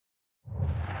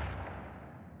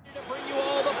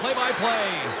play-by-play.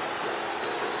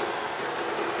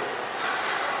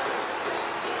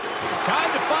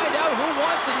 Time to find out who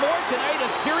wants it more tonight as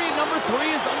period number 3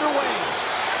 is underway.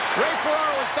 Ray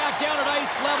Ferraro is back down at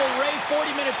ice level. Ray,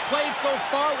 40 minutes played so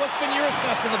far. What's been your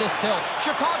assessment of this tilt?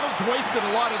 Chicago's wasted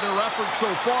a lot of their effort so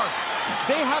far.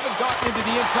 They haven't gotten into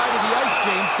the inside of the ice,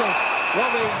 James, so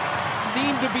while they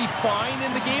seem to be fine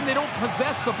in the game, they don't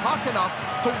possess the puck enough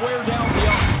to wear down the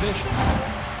opposition.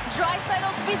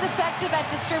 Draisaitl is effective at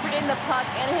distributing the puck,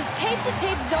 and his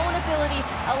tape-to-tape zone ability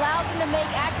allows him to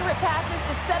make accurate passes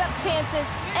to set up chances,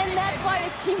 and that's why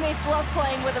his teammates love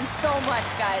playing with him so much,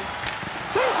 guys.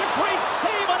 There's a great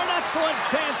save on an excellent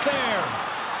chance there.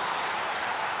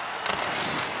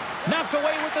 Knocked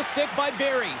away with the stick by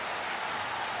Barrie.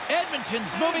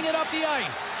 Edmonton's moving it up the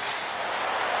ice.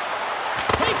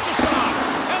 Takes a shot,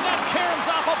 and that caroms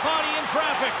off a body in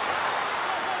traffic.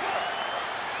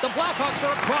 The Blackhawks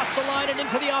are across the line and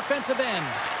into the offensive end.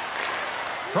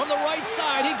 From the right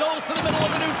side, he goes to the middle of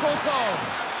the neutral zone.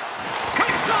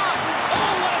 Quick shot!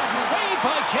 Oh, what a save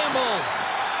by Campbell!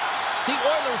 The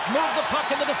Oilers move the puck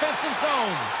in the defensive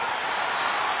zone.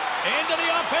 Into the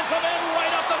offensive end,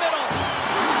 right up the middle.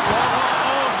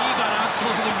 Oh, he got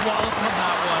absolutely walloped from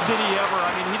that one. Did he ever? I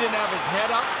mean, he didn't have his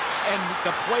head up, and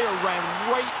the player ran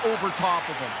right over top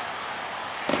of him.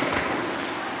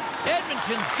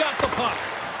 Edmonton's got the puck.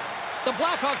 The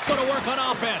Blackhawks go to work on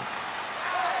offense.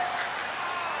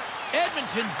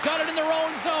 Edmonton's got it in their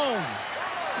own zone.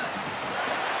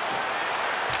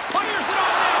 Fires it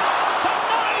on net.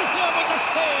 Denies him with the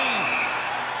save.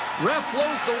 Ref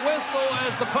blows the whistle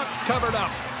as the puck's covered up.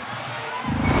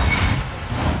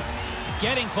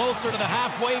 Getting closer to the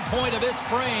halfway point of this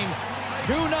frame.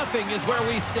 2-0 is where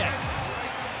we sit.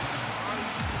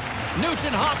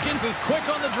 Nugent Hopkins is quick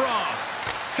on the draw.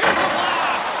 Here's a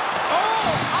blast. Oh,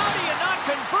 how do you not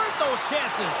convert those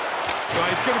chances? Well,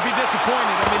 he's going to be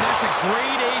disappointed. I mean, that's a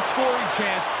grade A scoring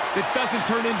chance that doesn't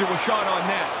turn into a shot on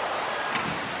net.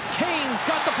 Kane's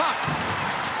got the puck.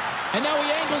 And now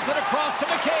he angles it across to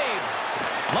McCabe.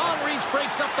 Long reach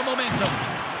breaks up the momentum.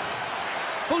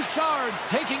 Bouchard's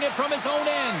taking it from his own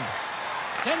end.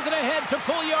 Sends it ahead to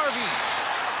Puljujarvi.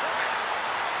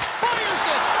 Fires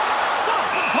it!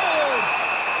 Stops him cold!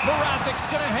 Mrazek's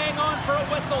going to hang on for a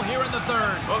whistle here in the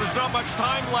third. Well, there's not much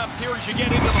time left here as you get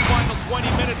into the final 20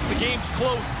 minutes. The game's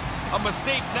close. A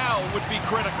mistake now would be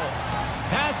critical.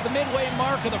 Past the midway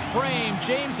mark of the frame,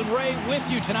 James and Ray with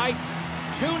you tonight.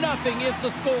 2-0 is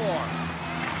the score.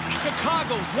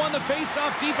 Chicago's won the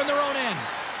face-off deep in their own end.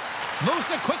 Moves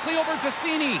it quickly over to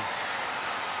Cini.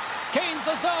 Kane's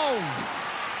the zone.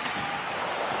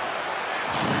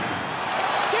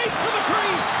 Skates to the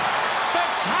crease.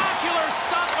 Spectacular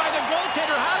stop by the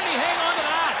goaltender. How did he hang on to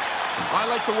that? I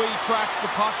like the way he tracks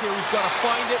the puck here. He's got to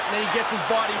find it, and then he gets his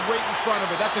body right in front of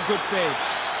it. That's a good save.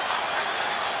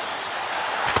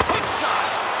 Quick shot.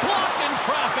 Blocked in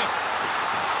traffic.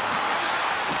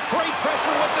 Great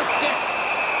pressure with the stick.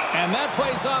 And that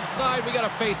plays offside. We got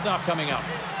a face-off coming up.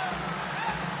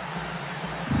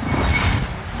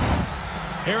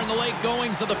 Here in the late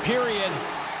goings of the period,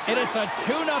 and it's a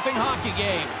 2-0 hockey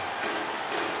game.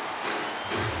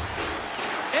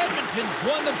 Edmonton's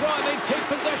won the draw. They take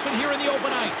possession here in the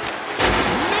open ice.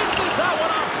 Misses that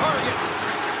one off target.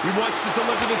 He wants to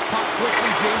deliver this puck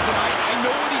quickly, James, and I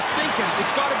know what he's thinking.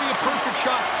 It's got to be a perfect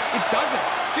shot. It doesn't.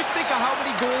 Just think of how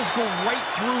many goals go right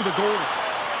through the goalie.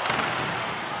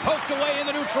 Poked away in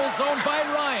the neutral zone by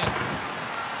Ryan.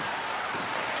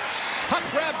 Puck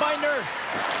grab by Nurse.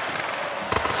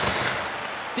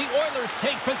 The Oilers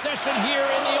take possession here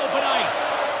in the open ice.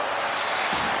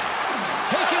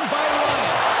 Taken by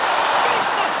Ryan.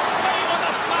 Makes the save on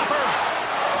the slapper.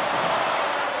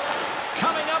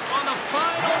 Coming up on the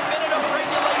final minute of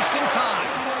regulation time.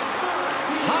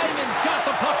 Hyman's got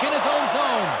the puck in his own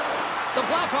zone. The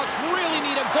Blackhawks really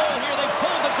need a goal here. They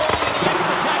pull the goalie and the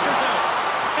extra attackers out.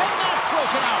 And that's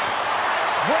broken out.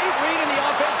 Great read in the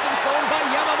offensive zone by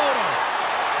Yamamoto.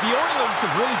 The Oilers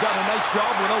have really done a nice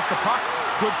job without the puck.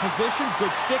 Good position, good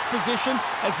stick position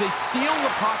as they steal the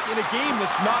puck in a game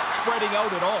that's not spreading out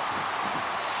at all.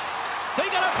 They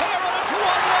got a pair on a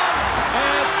 2-on-1.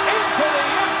 And into the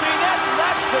empty net.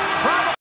 That should probably